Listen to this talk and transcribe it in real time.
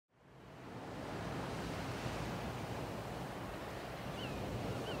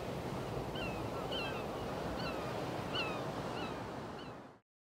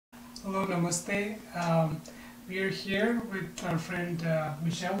Hello, namaste. We are here with our friend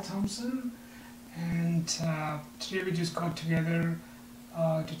Michelle Thompson, and today we just got together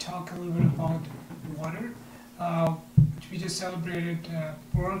to talk a little bit about water. We just celebrated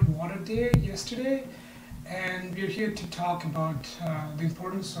World Water Day yesterday, and we're here to talk about the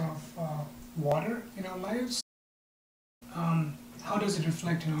importance of water in our lives. How does it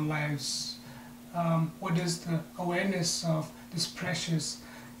reflect in our lives? What does the awareness of this precious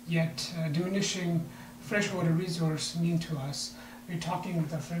yet diminishing freshwater resource mean to us? We're talking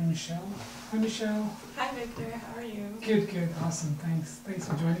with our friend Michelle. Hi, Michelle. Hi, Victor. How are you? Good. Awesome. Thanks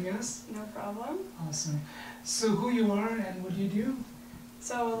for joining us. No problem. Awesome. So who you are and what do you do?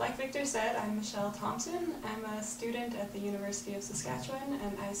 So, like Victor said, I'm Michelle Thompson. I'm a student at the University of Saskatchewan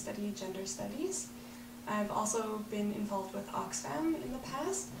and I study gender studies. I've also been involved with Oxfam in the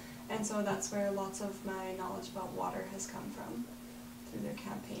past, and so that's where lots of my knowledge about water has come from, through their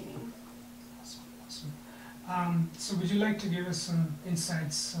campaigning. Awesome. So would you like to give us some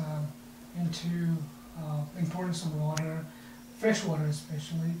insights into the importance of water, fresh water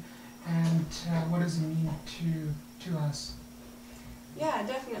especially, and what does it mean to us? Yeah,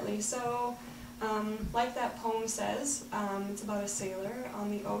 definitely. So, like that poem says, it's about a sailor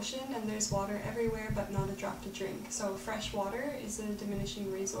on the ocean and there's water everywhere but not a drop to drink. So fresh water is a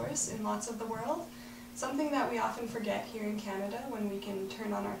diminishing resource in lots of the world. Something that we often forget here in Canada when we can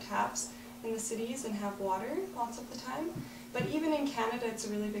turn on our taps in the cities and have water lots of the time. But even in Canada, it's a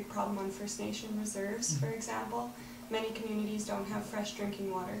really big problem on First Nation reserves, for example. Many communities don't have fresh drinking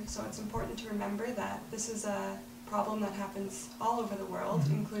water, so it's important to remember that this is a problem that happens all over the world,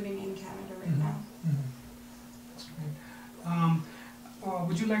 including in Canada right now. That's great.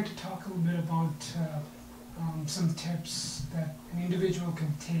 Would you like to talk a little bit about some tips that an individual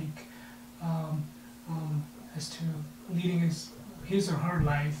can take as to leading his or her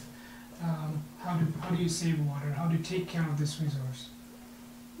life? How do you save water? How do you take care of this resource?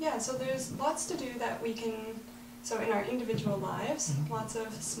 Yeah, so there's lots to do that we can, so in our individual lives, lots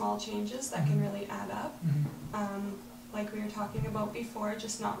of small changes that can really add up. Like we were talking about before,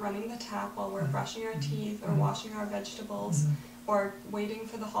 just not running the tap while we're brushing our teeth or washing our vegetables or waiting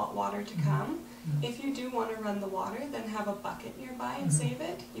for the hot water to come. If you do want to run the water, then have a bucket nearby and save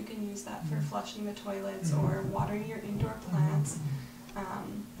it. You can use that for flushing the toilets or watering your indoor plants,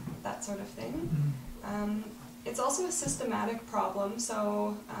 that sort of thing. It's also a systematic problem,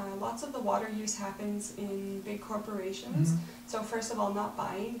 so lots of the water use happens in big corporations. So first of all, not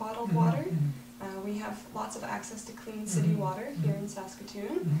buying bottled water. We have lots of access to clean city water here in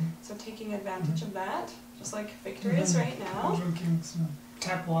Saskatoon, so taking advantage of that, just like Victor is right now. Drinking some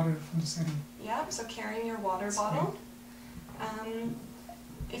tap water from the city. Yeah, so carrying your water bottle.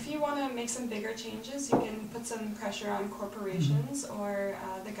 If you want to make some bigger changes, you can put some pressure on corporations or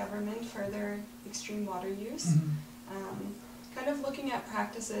the government for their extreme water use. Kind of looking at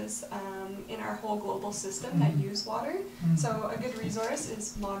practices in our whole global system that use water. So a good resource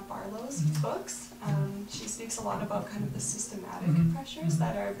is Maud Barlow's books. She speaks a lot about kind of the systematic pressures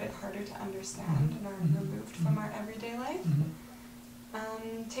that are a bit harder to understand and are removed from our everyday life.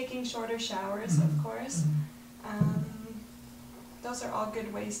 Taking shorter showers, of course. Those are all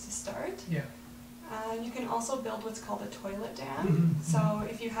good ways to start. Yeah. You can also build what's called a toilet dam. So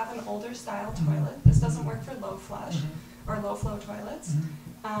if you have an older style toilet, this doesn't work for low flush or low flow toilets,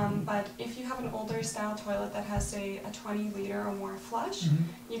 but if you have an older style toilet that has, say, a 20 liter or more flush,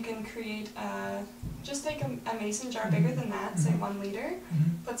 you can create just take a mason jar bigger than that, say 1 liter,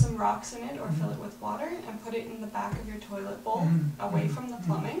 put some rocks in it or fill it with water and put it in the back of your toilet bowl away from the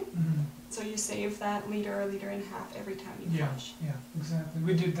plumbing. So you save that liter or liter and a half every time you flush. Yeah, exactly.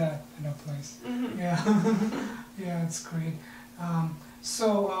 We did that in our place. Yeah, yeah, it's great.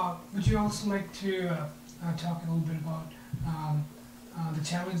 So would you also like to talk a little bit about the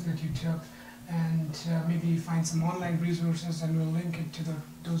challenge that you took and maybe find some online resources, and we'll link it to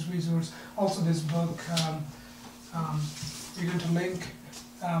those resources. Also this book, we're going to link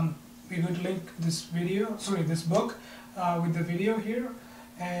this book with the video here,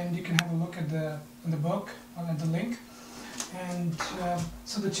 and you can have a look at the book at the link. And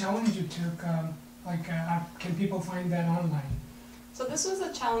so the challenge you took, can people find that online? So this was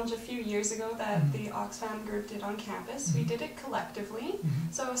a challenge a few years ago that the Oxfam group did on campus. We did it collectively.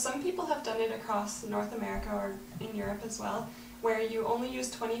 So some people have done it across North America or in Europe as well, where you only use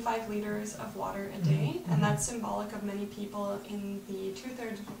 25 liters of water a day, and that's symbolic of many people in the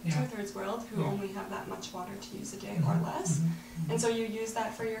two-thirds world who only have that much water to use a day or less. And so you use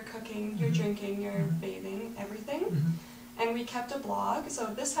that for your cooking, your drinking, your bathing, everything. and we kept a blog. So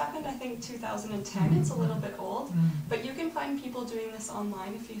this happened, I think, 2010. It's a little bit old, but you can find people doing this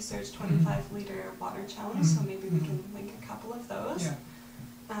online if you search 25-liter water challenge. So maybe we can link a couple of those.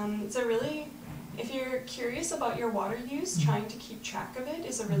 Yeah. So really, if you're curious about your water use, trying to keep track of it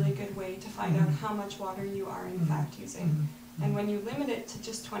is a really good way to find out how much water you are in fact using. And when you limit it to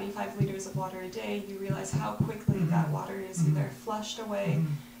just 25 liters of water a day, you realize how quickly that water is either flushed away,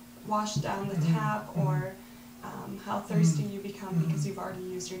 washed down the tap, or how thirsty you become because you've already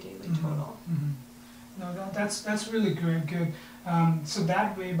used your daily total. No, that's really good. So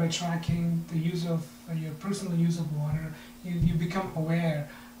that way, by tracking the use of your personal use of water, you become aware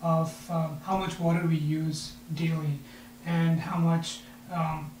of how much water we use daily and how much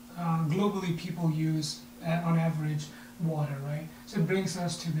globally people use on average water, right? So it brings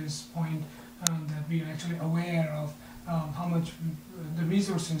us to this point that we are actually aware of how much the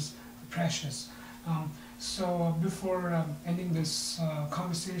resources are precious. So before ending this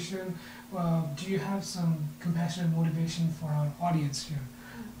conversation, do you have some compassionate motivation for our audience here?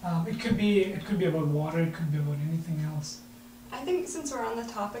 It could be about water. It could be about anything else. I think since we're on the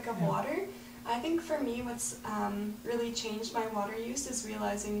topic of water, I think for me what's really changed my water use is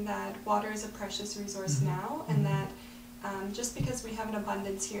realizing that water is a precious resource now, and that just because we have an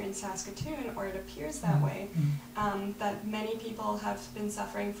abundance here in Saskatoon, or it appears that way, that many people have been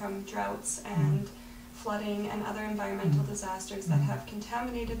suffering from droughts and flooding and other environmental disasters that have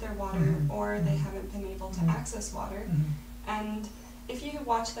contaminated their water, or they haven't been able to access water. And if you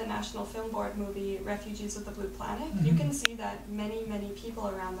watch the National Film Board movie Refugees of the Blue Planet, you can see that many people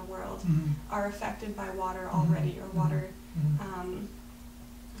around the world are affected by water already, or water,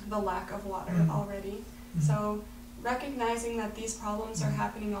 the lack of water already. So recognizing that these problems are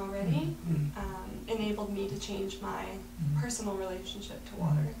happening already enabled me to change my personal relationship to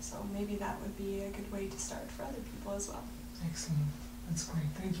water. So maybe that would be a good way to start for other people as well. Excellent. That's great.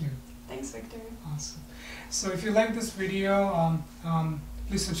 Thank you. Thanks, Victor. Awesome. So if you like this video,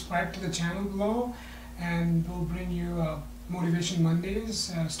 please subscribe to the channel below, and we'll bring you Motivation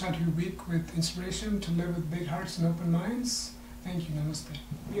Mondays. Start your week with inspiration to live with big hearts and open minds. Thank you. Namaste.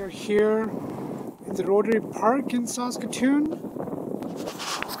 We are here in the Rotary Park in Saskatoon.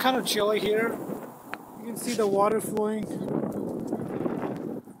 It's kind of chilly here. You can see the water flowing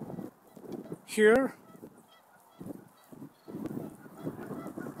here.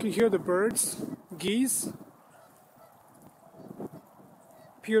 You can hear the birds, geese.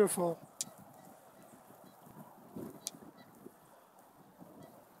 Beautiful.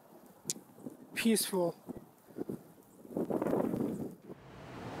 Peaceful.